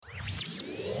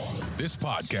This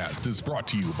podcast is brought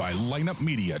to you by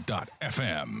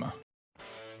lineupmedia.fm.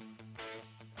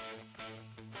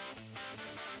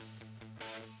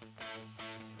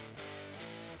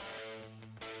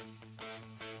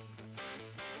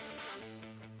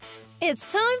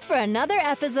 It's time for another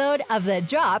episode of The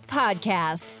Drop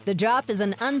Podcast. The Drop is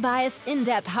an unbiased,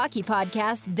 in-depth hockey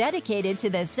podcast dedicated to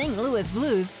the St. Louis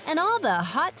Blues and all the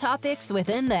hot topics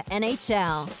within the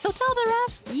NHL. So tell the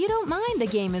ref you don't mind the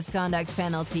game misconduct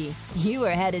penalty. You were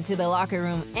headed to the locker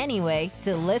room anyway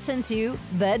to listen to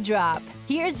The Drop.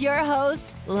 Here's your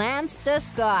host, Lance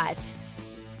DeScott.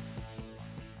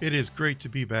 It is great to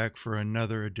be back for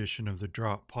another edition of The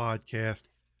Drop Podcast.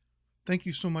 Thank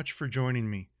you so much for joining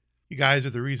me. You guys are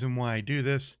the reason why I do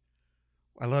this.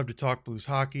 I love to talk Blues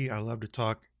hockey. I love to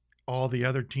talk all the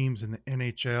other teams in the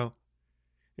NHL.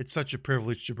 It's such a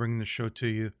privilege to bring the show to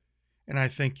you. And I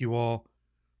thank you all,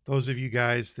 those of you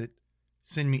guys that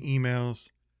send me emails,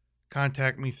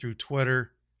 contact me through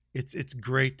Twitter. It's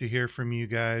great to hear from you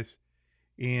guys.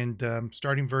 And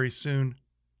starting very soon,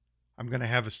 I'm going to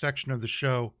have a section of the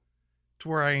show to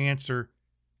where I answer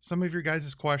some of your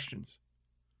guys' questions.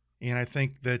 And I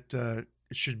think that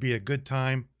it should be a good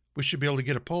time. We should be able to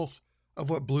get a pulse of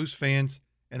what Blues fans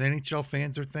and NHL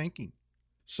fans are thinking.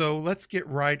 So let's get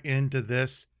right into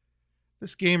this.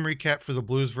 This game recap for the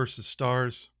Blues versus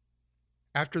Stars.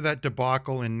 After that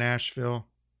debacle in Nashville,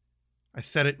 I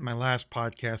said it in my last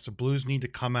podcast, the Blues need to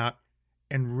come out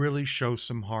and really show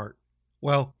some heart.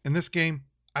 Well, in this game,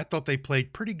 I thought they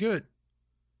played pretty good.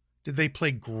 Did they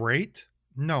play great?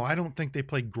 No, I don't think they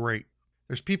played great.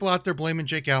 There's people out there blaming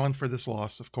Jake Allen for this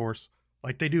loss, of course.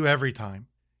 Like they do every time.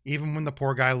 Even when the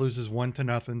poor guy loses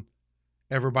 1-0,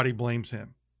 everybody blames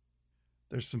him.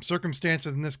 There's some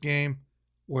circumstances in this game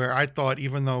where I thought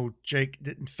even though Jake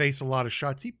didn't face a lot of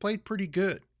shots, he played pretty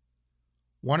good.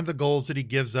 One of the goals that he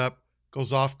gives up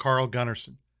goes off Carl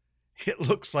Gunnarsson. It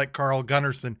looks like Carl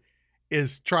Gunnarsson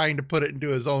is trying to put it into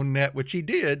his own net, which he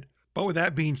did. But with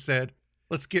that being said,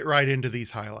 let's get right into these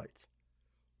highlights.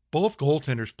 Both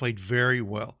goaltenders played very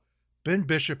well. Ben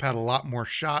Bishop had a lot more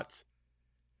shots.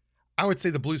 I would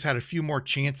say the Blues had a few more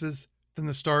chances than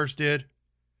the Stars did.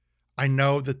 I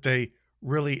know that they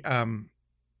really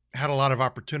had a lot of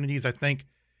opportunities. I think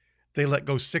they let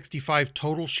go 65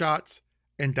 total shots,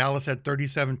 and Dallas had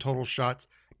 37 total shots.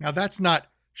 Now, that's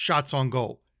not shots on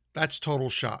goal. That's total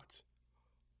shots.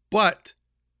 But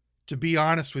to be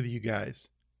honest with you guys,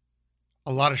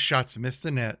 a lot of shots missed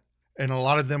the net, and a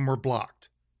lot of them were blocked.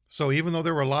 So even though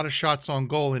there were a lot of shots on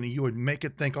goal, and you would make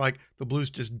it think like the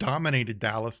Blues just dominated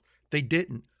Dallas, they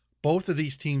didn't. Both of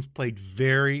these teams played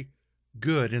very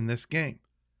good in this game.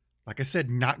 Like I said,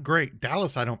 not great.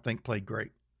 Dallas, I don't think, played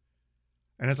great.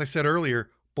 And as I said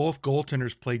earlier, both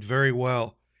goaltenders played very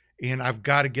well. And I've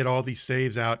got to get all these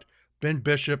saves out. Ben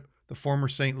Bishop, the former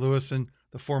St. Louisan,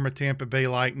 the former Tampa Bay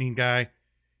Lightning guy,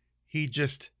 he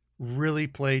just really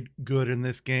played good in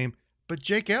this game. But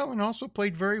Jake Allen also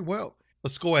played very well.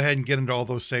 Let's go ahead and get into all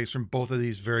those saves from both of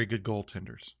these very good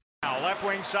goaltenders. Now, left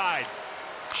wing side.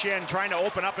 Schenn trying to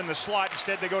open up in the slot.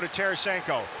 Instead, they go to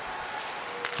Tarasenko.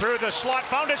 Through the slot,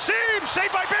 found a seam.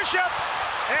 Saved by Bishop.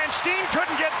 And Steen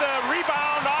couldn't get the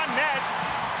rebound on net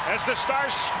as the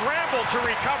Stars scramble to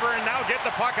recover and now get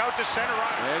the puck out to center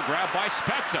ice. And grabbed by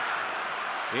Spezza.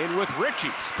 In with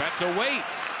Ritchie. Spezza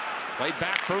waits. Played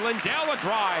back for Lindell, a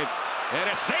drive. And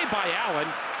a save by Allen.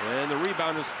 And the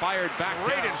rebound is fired back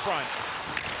right down. in front.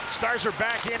 Stars are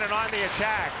back in and on the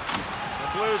attack.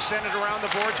 The Blues send it around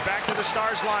the boards, back to the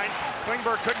Stars line.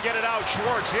 Klingberg couldn't get it out.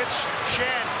 Schwartz hits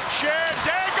Schenn. Schenn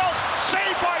dangles.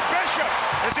 Saved by Bishop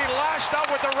as he lashed out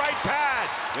with the right pad.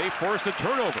 They forced a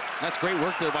turnover. That's great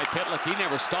work there by Pitlick. He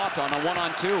never stopped on a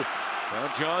 1-on-2.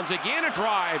 Now Johns again a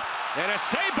drive. And a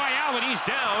save by Allen. He's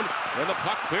down. And the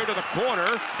puck cleared to the corner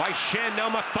by Schenn. Now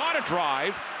Method a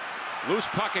drive. Loose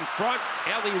puck in front.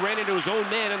 Ellie ran into his own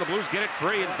man, and the Blues get it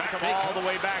free. And back the ball all the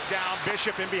way back down.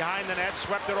 Bishop in behind the net.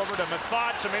 Swept it over to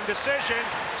Method. Some indecision.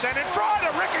 Sent in front.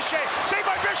 A ricochet. Saved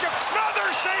by Bishop.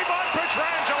 Another save on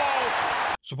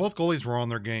Pietrangelo. So both goalies were on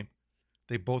their game.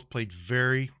 They both played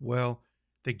very well.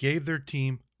 They gave their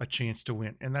team a chance to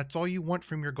win. And that's all you want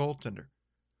from your goaltender.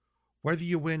 Whether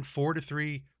you win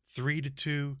 4-3,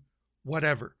 3-2,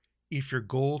 whatever. If your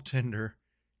goaltender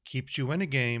keeps you in a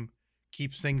game,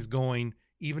 keeps things going,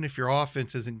 even if your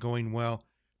offense isn't going well,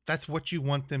 that's what you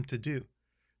want them to do.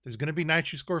 There's going to be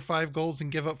nights you score 5 goals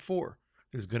and give up 4.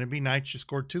 There's going to be nights you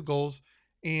score 2 goals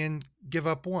and give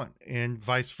up 1, and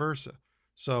vice versa.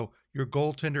 So your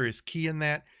goaltender is key in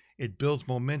that. It builds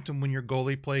momentum when your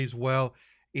goalie plays well.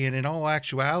 And in all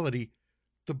actuality,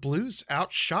 the Blues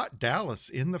outshot Dallas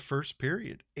in the first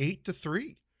period,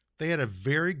 8-3. They had a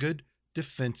very good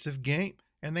defensive game.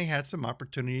 And they had some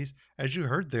opportunities, as you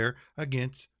heard there,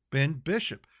 against Ben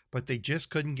Bishop, but they just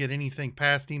couldn't get anything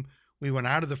past him. We went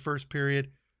out of the first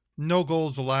period, no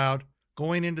goals allowed.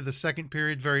 Going into the second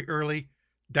period very early,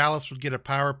 Dallas would get a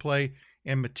power play,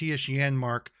 and Matthias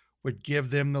Janmark would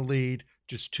give them the lead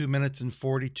just 2 minutes and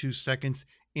 42 seconds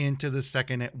into the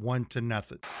second at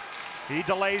 1-0. He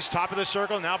delays, top of the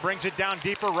circle, now brings it down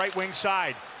deeper, right wing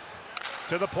side.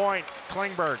 To the point,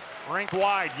 Klingberg, rink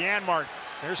wide, Janmark.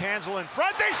 There's Hansel in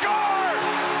front, they score!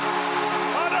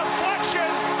 A deflection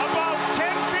about 10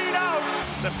 feet out.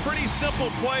 It's a pretty simple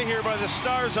play here by the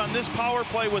Stars on this power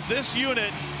play with this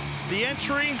unit. The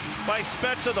entry by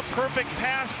Spezza, the perfect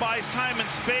pass, buys time and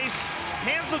space.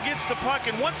 Hansel gets the puck,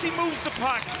 and once he moves the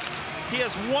puck, he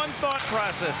has one thought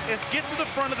process. It's get to the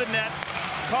front of the net,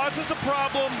 causes a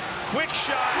problem, quick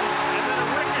shot, and then a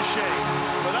ricochet.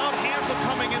 Without Hansel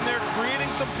coming in there, creating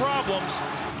some problems.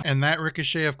 And that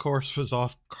ricochet, of course, was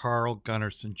off Carl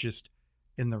Gunnarsson, just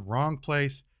in the wrong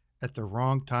place at the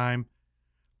wrong time.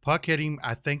 Puck hit him.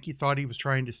 I think he thought he was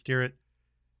trying to steer it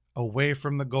away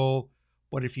from the goal.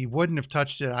 But if he wouldn't have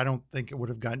touched it, I don't think it would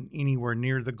have gotten anywhere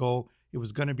near the goal. It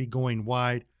was going to be going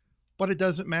wide. But it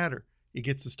doesn't matter. He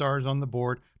gets the Stars on the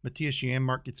board. Matthias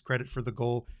Janmark gets credit for the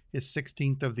goal, his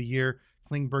 16th of the year.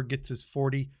 Klingberg gets his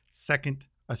 42nd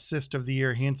assist of the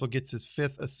year. Hansel gets his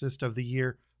 5th assist of the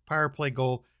year. Power play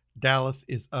goal. Dallas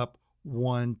is up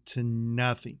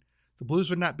 1-0. The Blues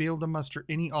would not be able to muster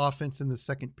any offense in the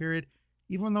second period,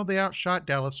 even though they outshot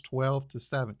Dallas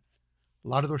 12-7. A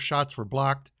lot of those shots were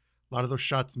blocked. A lot of those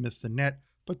shots missed the net,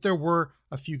 but there were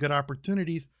a few good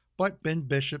opportunities, but Ben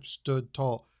Bishop stood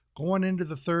tall. Going into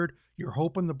the third, you're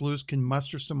hoping the Blues can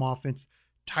muster some offense,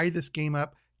 tie this game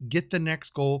up, get the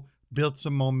next goal, build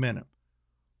some momentum.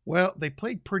 Well, they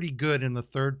played pretty good in the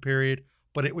third period,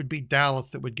 but it would be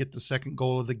Dallas that would get the second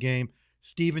goal of the game.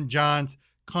 Stephen Johns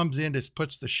comes in, just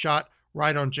puts the shot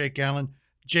right on Jake Allen.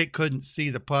 Jake couldn't see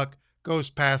the puck, goes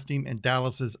past him, and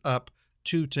Dallas is up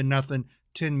 2-0,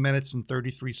 10 minutes and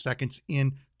 33 seconds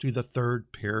into the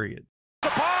third period. The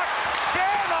puck,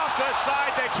 Ben off the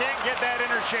side, they can't get that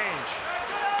interchange.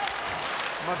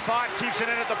 Mathot keeps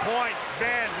it in at the point.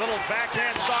 Ben, little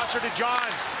backhand saucer to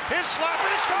Johns. His slap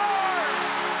and he scores!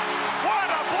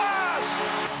 What a blast!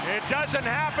 It doesn't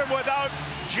happen without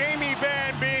Jamie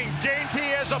Benn being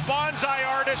dainty as a bonsai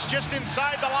artist just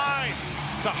inside the line.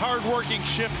 It's a hard-working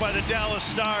shift by the Dallas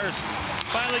Stars.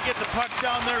 Finally get the puck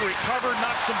down there, recover,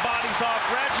 knock some bodies off.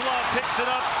 Radulov picks it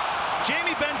up.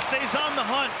 Jamie Benn stays on the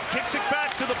hunt, kicks it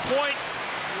back to the point,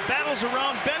 battles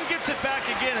around. Ben gets it back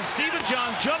again, and Stephen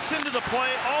John jumps into the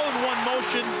play all in one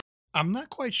motion. I'm not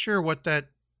quite sure what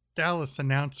that Dallas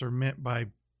announcer meant by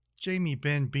Jamie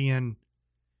Benn being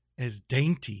as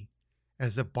dainty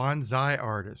as a bonsai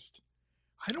artist.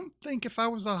 I don't think if I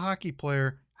was a hockey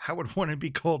player, I would want to be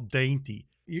called dainty.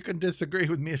 You can disagree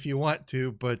with me if you want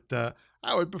to, but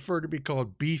I would prefer to be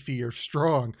called beefy or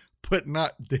strong, but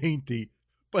not dainty.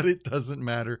 But it doesn't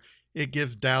matter. It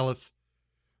gives Dallas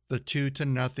the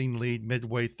 2-0 lead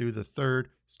midway through the third.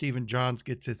 Stephen Johns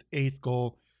gets his 8th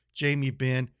goal. Jamie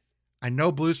Benn, I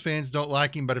know Blues fans don't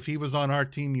like him, but if he was on our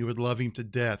team, you would love him to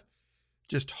death.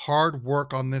 Just hard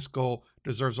work on this goal.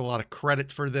 Deserves a lot of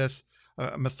credit for this.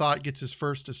 Mathot gets his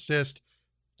first assist.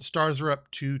 The Stars are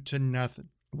up 2-0.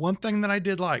 One thing that I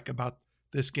did like about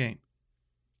this game,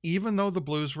 even though the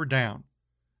Blues were down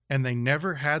and they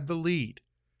never had the lead,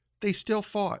 they still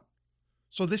fought.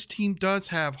 So this team does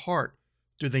have heart.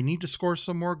 Do they need to score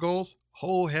some more goals?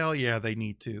 Oh, hell yeah, they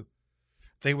need to.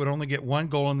 They would only get one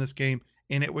goal in this game,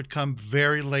 and it would come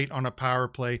very late on a power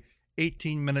play,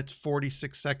 18 minutes,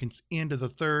 46 seconds into the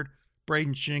third.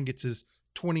 Braden Shen gets his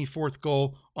 24th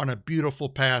goal on a beautiful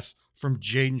pass from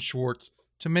Jaden Schwartz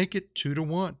to make it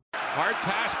 2-1. Hard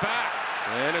pass back,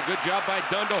 and a good job by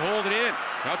Dunn to hold it in.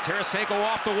 Now Tarasenko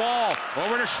off the wall,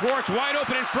 over to Schwartz, wide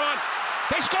open in front.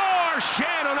 They score!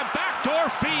 Shen on a backdoor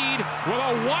feed with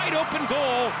a wide open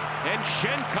goal, and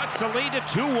Shen cuts the lead to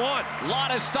 2-1.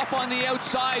 Lot of stuff on the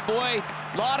outside, boy.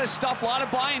 Lot of stuff, lot of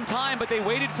buying time, but they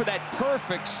waited for that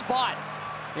perfect spot.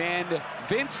 And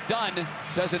Vince Dunn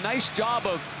does a nice job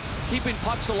of keeping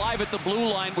pucks alive at the blue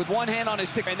line with one hand on his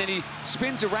stick, and then he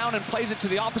spins around and plays it to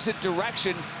the opposite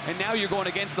direction, and now you're going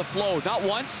against the flow. Not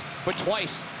once, but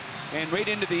twice. And right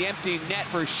into the empty net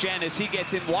for Shen as he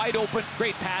gets in wide open.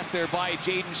 Great pass there by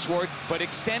Jaden Schwartz, but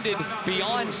extended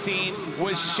beyond Steen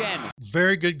was Shen.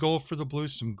 Very good goal for the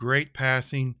Blues. Some great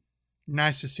passing.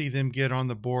 Nice to see them get on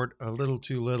the board a little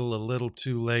too little, a little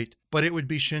too late. But it would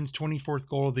be Shen's 24th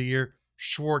goal of the year.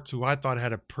 Schwartz, who I thought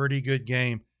had a pretty good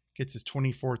game, gets his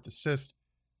 24th assist.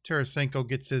 Tarasenko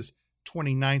gets his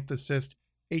 29th assist.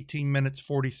 18 minutes,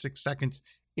 46 seconds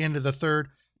into the third.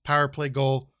 Power play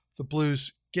goal. The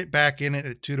Blues get back in it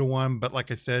at 2-1, but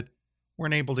like I said,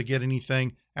 weren't able to get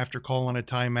anything after calling a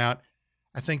timeout.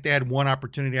 I think they had one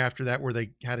opportunity after that where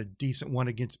they had a decent one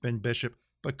against Ben Bishop,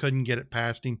 but couldn't get it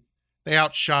past him. They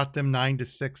outshot them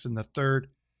 9-6 in the third,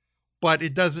 but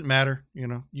it doesn't matter. You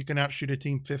know, you can outshoot a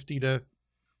team 50-2,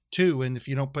 and if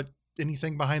you don't put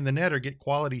anything behind the net or get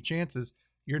quality chances,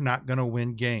 you're not going to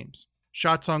win games.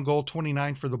 Shots on goal,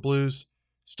 29 for the Blues.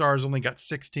 Stars only got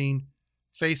 16.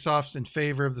 Face-offs in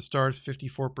favor of the Stars,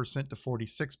 54% to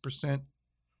 46%.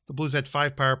 The Blues had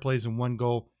 5 power plays and 1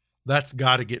 goal. That's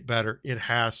got to get better. It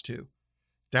has to.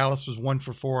 Dallas was 1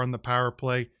 for 4 on the power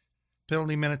play.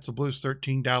 Penalty minutes, the Blues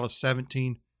 13, Dallas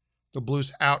 17. The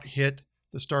Blues out-hit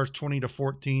the Stars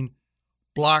 20-14.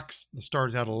 Blocks, the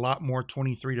Stars had a lot more,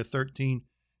 23-13.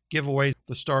 Giveaways,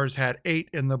 the Stars had 8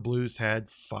 and the Blues had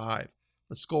 5.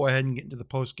 Let's go ahead and get into the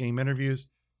post-game interviews.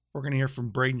 We're going to hear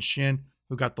from Brayden Schenn,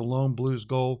 who got the lone Blues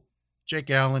goal, Jake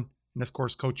Allen, and of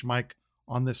course Coach Mike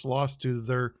on this loss to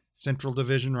their Central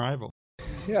Division rival.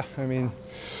 Yeah, I mean,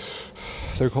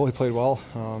 their goalie played well.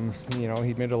 You know,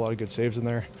 he made a lot of good saves in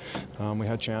there. We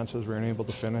had chances. We weren't able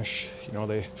to finish. You know,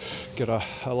 they get a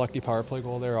lucky power play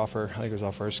goal there off our, I think it was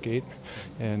off our skate.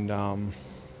 And,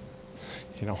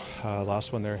 you know,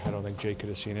 last one there, I don't think Jake could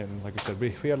have seen it. And like I said, we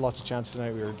had lots of chances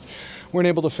tonight. We weren't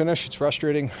able to finish. It's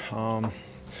frustrating. You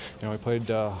know, we played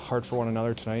hard for one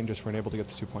another tonight and just weren't able to get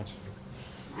the 2 points.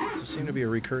 Does it seem to be a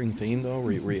recurring theme, though,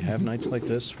 where you have nights like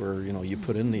this where, you know, you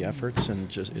put in the efforts and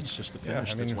it's just the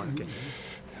finish that's lacking?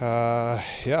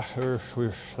 Yeah,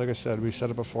 we're like I said, we said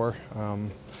it before.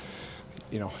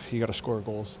 You know, you got to score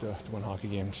goals to win hockey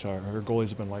games. Our goalies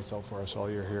have been lights out for us all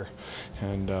year here.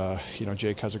 And, you know,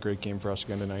 Jake has a great game for us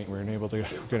again tonight. We weren't able to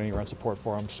get any run support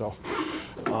for him. So,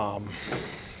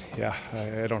 yeah,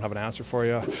 I don't have an answer for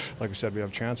you. Like I said, we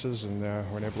have chances, and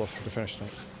we're unable to finish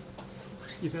tonight.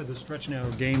 You've had this stretch now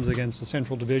of games against the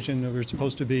Central Division. It was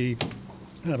supposed to be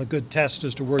kind of a good test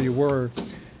as to where you were.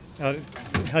 How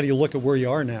do you look at where you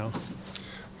are now?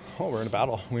 Well, we're in a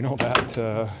battle. We know that.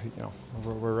 You know,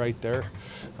 we're right there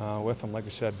with them. Like I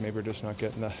said, maybe we're just not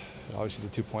getting obviously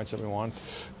the 2 points that we want.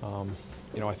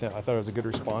 You know, I thought it was a good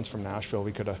response from Nashville.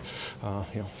 We could have,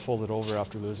 you know, folded over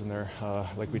after losing there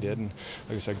like we did. And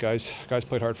like I said, guys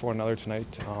played hard for one another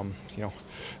tonight. You know,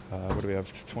 what do we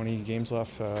have? 20 games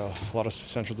left. A lot of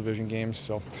Central Division games.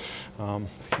 So, you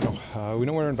know, we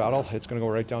know we're in battle. It's going to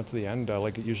go right down to the end,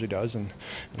 like it usually does. And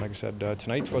like I said,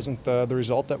 tonight wasn't the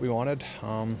result that we wanted.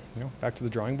 You know, back to the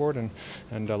drawing board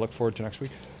and look forward to next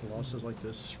week. Losses like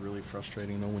this really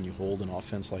frustrating, though, when you hold an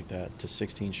offense like that to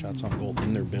 16 shots on goal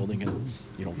in their building and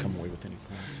you don't come away with any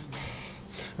points.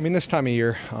 I mean, this time of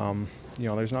year, you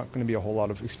know, there's not going to be a whole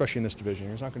lot of, especially in this division,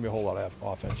 there's not going to be a whole lot of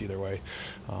offense either way.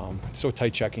 It's so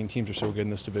tight checking. Teams are so good in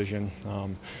this division.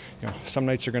 You know, some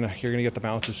nights you're gonna get the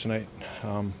bounces tonight.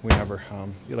 We never.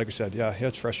 Like I said, yeah,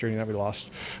 it's frustrating that we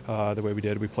lost the way we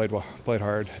did. We played well, played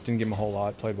hard. Didn't give them a whole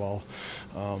lot. Played well.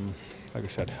 Like I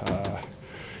said,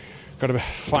 got to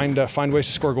find ways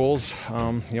to score goals.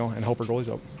 You know, and help our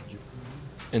goalies out.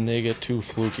 And they get 2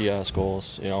 fluky-ass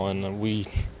goals, you know, and we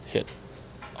hit,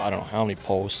 I don't know how many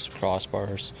posts,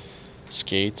 crossbars,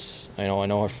 skates. I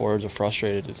know our forwards are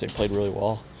frustrated as they played really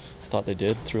well. I thought they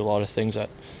did, threw a lot of things at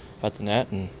the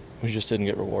net, and we just didn't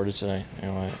get rewarded tonight. You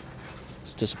know,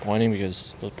 it's disappointing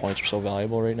because those points are so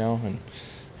valuable right now, and,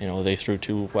 you know, they threw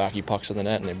 2 wacky pucks in the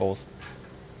net, and they both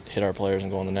hit our players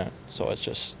and go in the net. So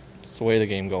it's the way the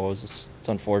game goes. It's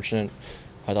unfortunate.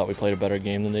 I thought we played a better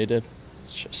game than they did.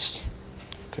 It's just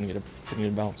couldn't get a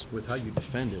bounce. With how you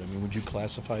defended, I mean, would you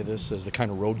classify this as the kind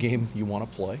of road game you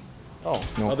want to play? Oh,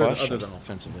 no question. Other than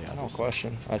offensively, obviously. No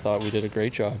question. I thought we did a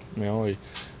great job. You know, we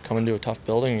come into a tough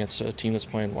building against a team that's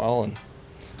playing well, and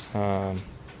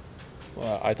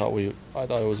well, I thought it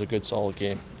was a good, solid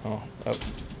game.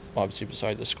 Obviously,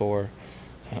 besides the score,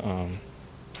 it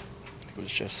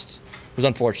was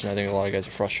unfortunate. I think a lot of guys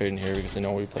are frustrated here because they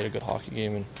know we played a good hockey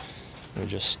game and we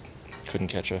just couldn't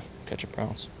catch a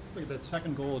bounce. Look at that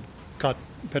second goal. It caught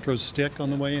Petro's stick on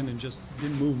the way in and just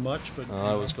didn't move much. But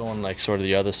I was going like sort of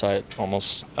the other side,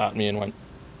 almost at me, and went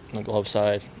on the glove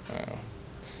side.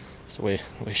 It's the way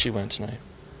she went tonight.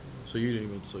 So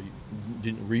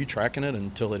were you tracking it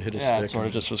until it hit his stick? Yeah, it sort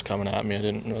of just was coming at me. I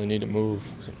didn't really need to move,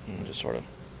 and just sort of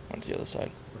went to the other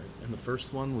side. Right. And the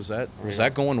first one, was that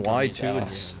going wide too?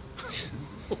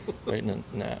 Right in the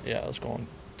net. Yeah, it was going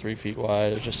 3 feet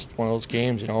wide. It was just one of those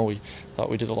games, you know. We thought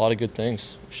we did a lot of good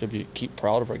things. We should keep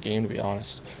proud of our game, to be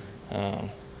honest.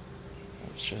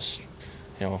 It's just,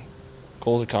 you know,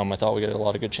 goals have come. I thought we got a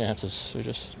lot of good chances. It was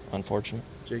just unfortunate.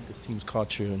 Jake, this team's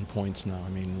caught you in points now. I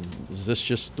mean, is this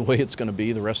just the way it's going to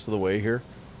be the rest of the way here?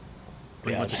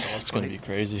 Yeah, it's going to be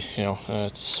crazy. You know,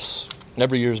 it's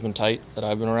every year's been tight that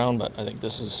I've been around, but I think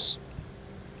this is,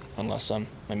 unless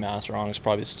my math's wrong, it's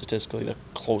probably statistically the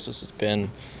closest it's been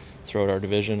throughout our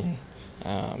division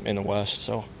in the West.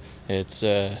 So it's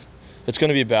going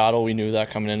to be a battle. We knew that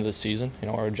coming into the season. You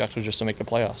know, our objective was just to make the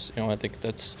playoffs. You know, I think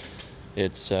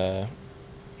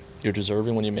you're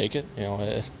deserving when you make it. You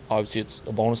know, obviously it's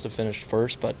a bonus to finish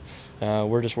first, but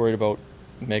we're just worried about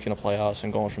making the playoffs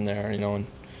and going from there. You know, and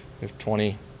we have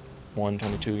 21,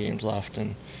 22 games left,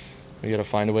 and we got to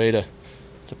find a way to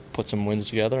put some wins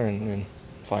together and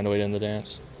find a way to end the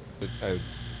dance.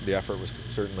 The effort was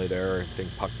certainly there. I think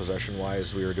puck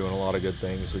possession-wise, we were doing a lot of good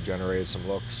things. We generated some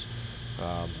looks.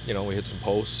 You know, we hit some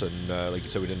posts, and like you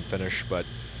said, we didn't finish. But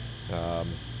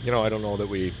you know, I don't know that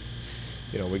we're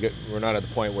not at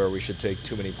the point where we should take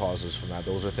too many pauses from that.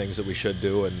 Those are things that we should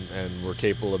do, and we're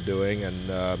capable of doing.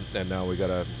 And now we got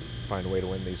to find a way to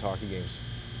win these hockey games.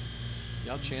 You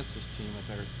outchanced this team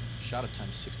at their shot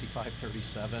attempt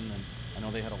 65-37, and I know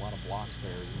they had a lot of blocks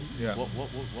there. Yeah.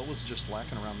 What was just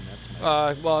lacking around the net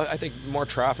tonight? Well, I think more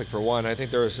traffic for one. I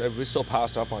think we still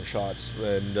passed up on shots,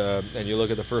 and you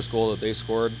look at the first goal that they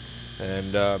scored,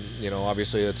 and you know,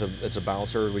 obviously it's a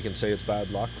bouncer. We can say it's bad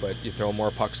luck, but you throw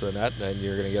more pucks to the net, and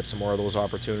you're going to get some more of those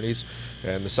opportunities.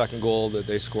 And the second goal that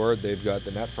they scored, they've got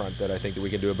the net front that I think that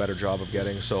we can do a better job of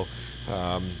getting. So,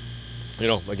 you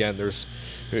know, again,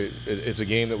 it's a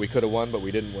game that we could have won, but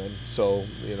we didn't win. So,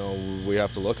 you know, we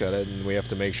have to look at it, and we have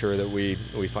to make sure that we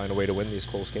find a way to win these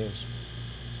close games.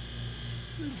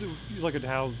 You look at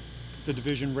how the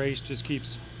division race just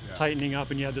keeps tightening up,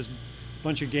 and you had this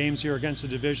bunch of games here against the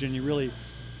division. You really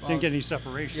didn't get any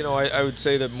separation. You know, I would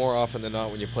say that more often than not,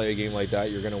 when you play a game like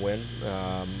that, you're going to win.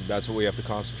 That's what we have to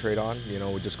concentrate on. You know,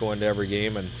 we just go into every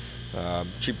game and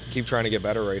keep trying to get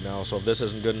better right now. So if this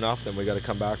isn't good enough, then we got to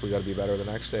come back. We got to be better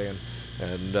the next day.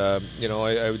 And you know,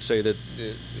 I would say that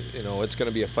you know, it's going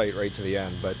to be a fight right to the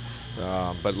end.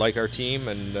 But like our team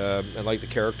and like the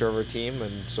character of our team,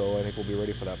 and so I think we'll be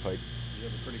ready for that fight. You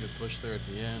have a pretty good push there at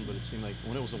the end, but it seemed like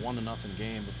when it was a 1-0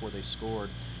 game before they scored,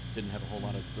 didn't have a whole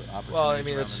lot of opportunities. Well, I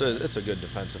mean, it's a good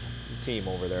defensive team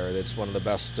over there. It's one of the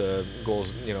best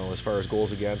goals, you know, as far as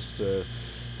goals against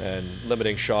and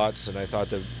limiting shots. And I thought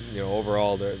that, you know,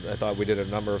 overall, I thought we did a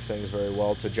number of things very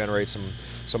well to generate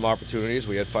some opportunities.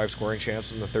 We had 5 scoring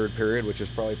chances in the third period, which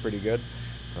is probably pretty good.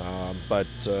 But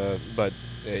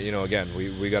you know, again,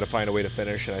 we got to find a way to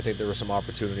finish, and I think there were some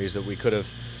opportunities that we could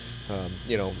have,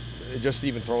 you know, just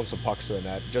even thrown some pucks to the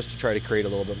net, just to try to create a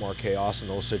little bit more chaos in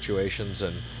those situations,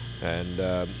 and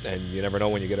you never know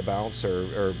when you get a bounce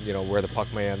or you know, where the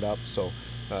puck may end up. So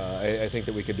I think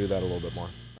that we could do that a little bit more.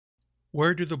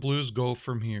 Where do the Blues go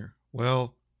from here?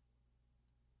 Well,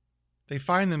 they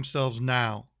find themselves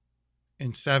now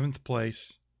in 7th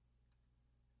place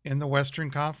in the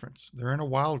Western Conference. They're in a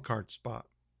wild card spot.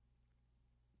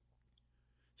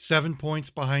 7 points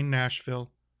behind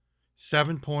Nashville,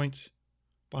 7 points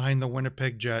behind the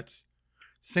Winnipeg Jets.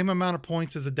 Same amount of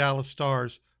points as the Dallas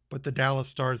Stars, but the Dallas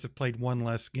Stars have played 1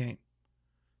 less game.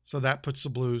 So that puts the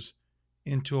Blues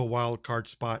into a wild card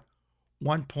spot,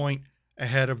 1 point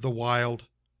ahead of the Wild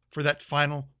for that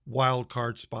final wild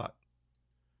card spot.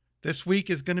 This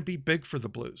week is going to be big for the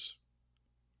Blues.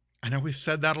 I know we've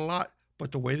said that a lot,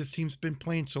 but the way this team's been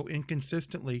playing so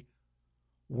inconsistently,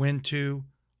 win 2,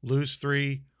 lose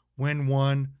 3, win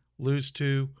 1, lose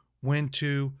 2, win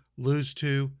 2, lose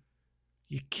 2.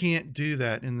 You can't do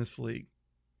that in this league.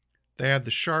 They have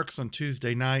the Sharks on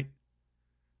Tuesday night.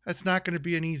 That's not going to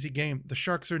be an easy game. The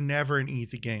Sharks are never an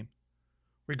easy game,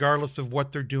 regardless of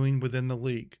what they're doing within the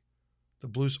league. The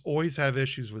Blues always have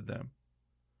issues with them.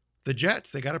 The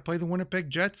Jets, they got to play the Winnipeg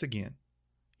Jets again.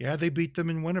 Yeah, they beat them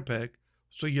in Winnipeg,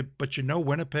 but you know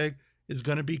Winnipeg is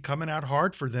going to be coming out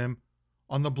hard for them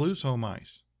on the Blues home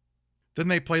ice. Then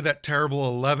they play that terrible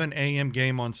 11 a.m.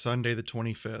 game on Sunday the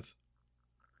 25th.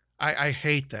 I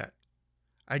hate that.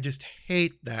 I just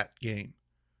hate that game.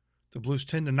 The Blues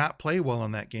tend to not play well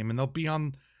in that game, and they'll be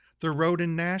on the road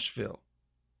in Nashville.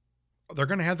 They're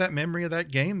going to have that memory of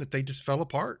that game that they just fell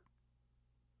apart.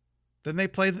 Then they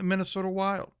play the Minnesota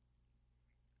Wild.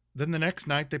 Then the next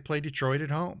night they play Detroit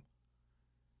at home.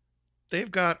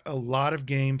 They've got a lot of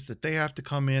games that they have to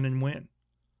come in and win.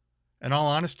 In all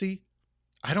honesty,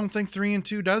 I don't think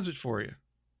 3-2 does it for you.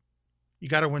 You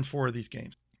got to win 4 of these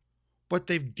games. But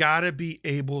they've got to be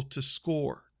able to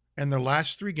score. And their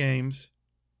last 3 games,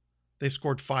 they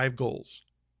scored 5 goals.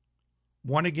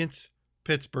 1 against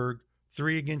Pittsburgh,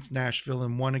 3 against Nashville,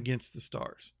 and 1 against the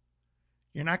Stars.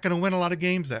 You're not going to win a lot of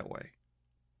games that way.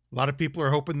 A lot of people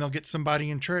are hoping they'll get somebody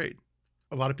in trade.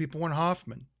 A lot of people want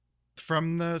Hoffman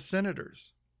from the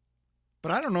Senators.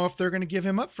 But I don't know if they're going to give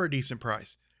him up for a decent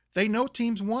price. They know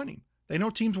teams want him. They know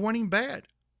teams want him bad.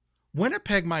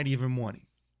 Winnipeg might even want him.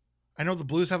 I know the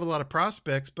Blues have a lot of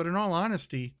prospects, but in all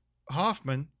honesty,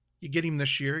 Hoffman, you get him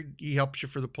this year, he helps you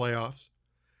for the playoffs.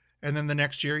 And then the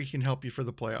next year, he can help you for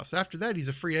the playoffs. After that, he's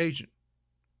a free agent.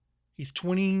 He's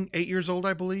 28 years old,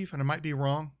 I believe, and I might be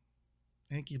wrong.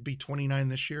 I think he'd be 29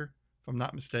 this year, if I'm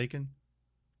not mistaken.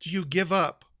 Do you give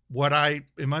up what I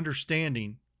am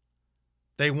understanding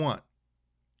they want?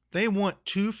 They want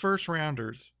 2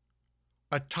 first-rounders,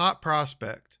 a top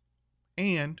prospect,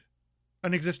 and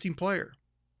an existing player.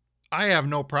 I have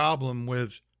no problem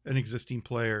with an existing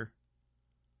player,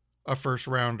 a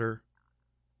first-rounder,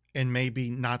 and maybe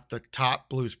not the top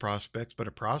Blues prospects, but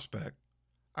a prospect.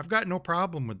 I've got no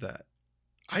problem with that.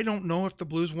 I don't know if the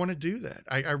Blues want to do that.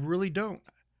 I really don't.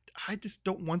 I just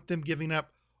don't want them giving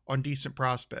up on decent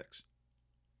prospects.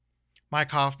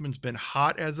 Mike Hoffman's been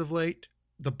hot as of late.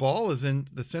 The ball is in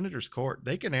the Senators' court.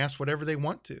 They can ask whatever they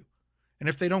want to. And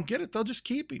if they don't get it, they'll just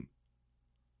keep him.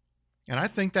 And I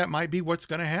think that might be what's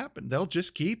going to happen. They'll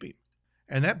just keep him.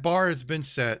 And that bar has been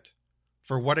set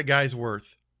for what a guy's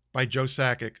worth by Joe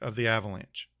Sakic of the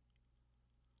Avalanche.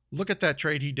 Look at that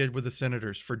trade he did with the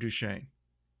Senators for Duchesne.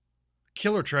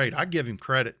 Killer trade. I give him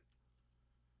credit.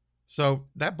 So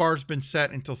that bar's been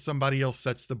set until somebody else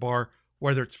sets the bar,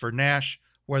 whether it's for Nash,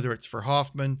 whether it's for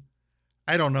Hoffman.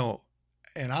 I don't know.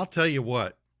 And I'll tell you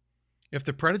what, if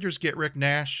the Predators get Rick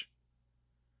Nash,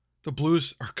 the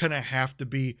Blues are going to have to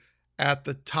be at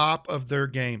the top of their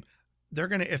game. They're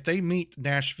going to, if they meet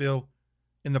Nashville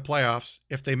in the playoffs,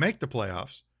 if they make the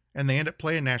playoffs and they end up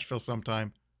playing Nashville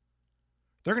sometime,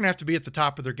 they're going to have to be at the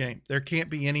top of their game. There can't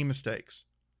be any mistakes.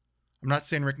 I'm not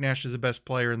saying Rick Nash is the best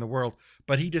player in the world,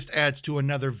 but he just adds to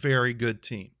another very good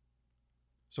team.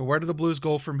 So where do the Blues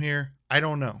go from here? I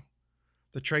don't know.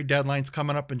 The trade deadline's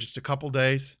coming up in just a couple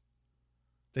days.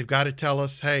 They've got to tell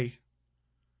us, hey,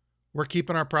 we're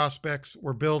keeping our prospects.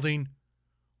 We're building.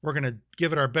 We're going to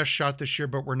give it our best shot this year,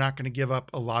 but we're not going to give up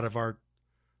a lot of our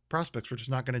prospects. We're just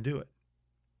not going to do it.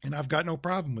 And I've got no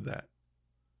problem with that.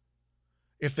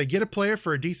 If they get a player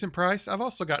for a decent price, I've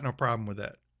also got no problem with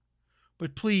that.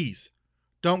 But please,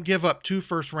 don't give up 2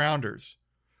 first-rounders,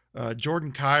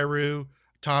 Jordan Kyrou,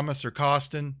 Thomas, or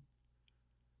Kostin.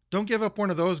 Don't give up one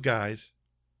of those guys,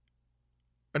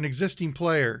 an existing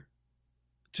player,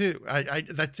 too.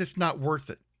 That's just not worth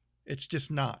it. It's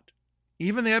just not.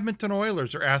 Even the Edmonton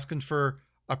Oilers are asking for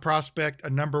a prospect, a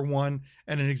number 1,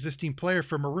 and an existing player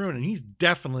for Maroon, and he's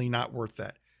definitely not worth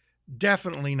that.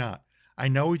 Definitely not. I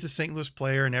know he's a St. Louis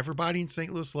player, and everybody in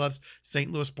St. Louis loves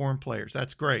St. Louis-born players.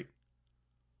 That's great.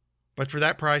 But for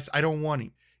that price, I don't want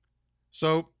him.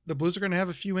 So the Blues are going to have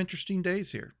a few interesting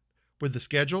days here with the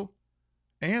schedule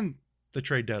and the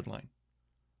trade deadline.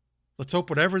 Let's hope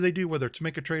whatever they do, whether it's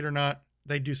make a trade or not,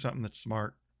 they do something that's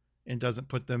smart and doesn't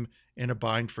put them in a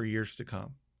bind for years to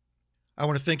come. I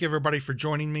want to thank everybody for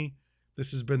joining me.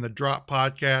 This has been the Drop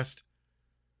Podcast.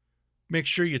 Make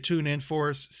sure you tune in for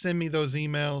us. Send me those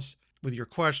emails with your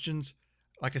questions.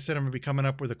 Like I said, I'm going to be coming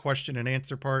up with a question and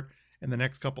answer part in the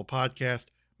next couple podcasts.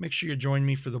 Make sure you join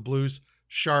me for the Blues,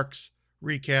 Sharks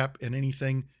recap and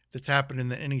anything that's happened in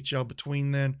the NHL between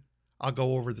then. I'll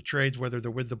go over the trades, whether they're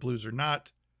with the Blues or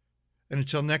not. And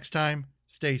until next time,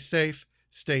 stay safe,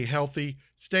 stay healthy,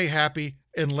 stay happy,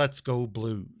 and let's go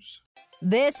Blues.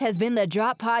 This has been the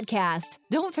Drop Podcast.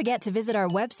 Don't forget to visit our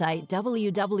website,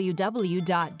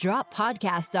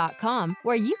 www.droppodcast.com,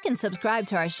 where you can subscribe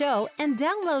to our show and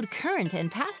download current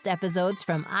and past episodes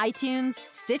from iTunes,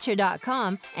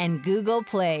 Stitcher.com, and Google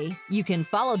Play. You can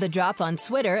follow The Drop on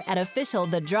Twitter at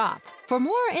 @OfficialTheDrop. For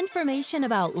more information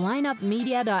about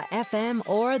lineupmedia.fm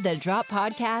or The Drop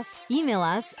Podcast, email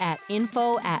us at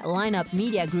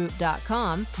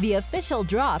info@lineupmediagroup.com, The Official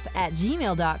Drop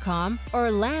 @gmail.com,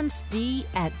 or Lance D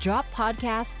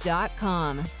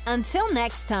 @droppodcast.com. Until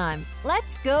next time,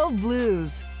 let's go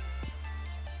Blues.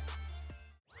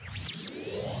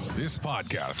 This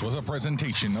podcast was a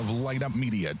presentation of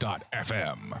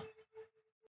lineupmedia.fm.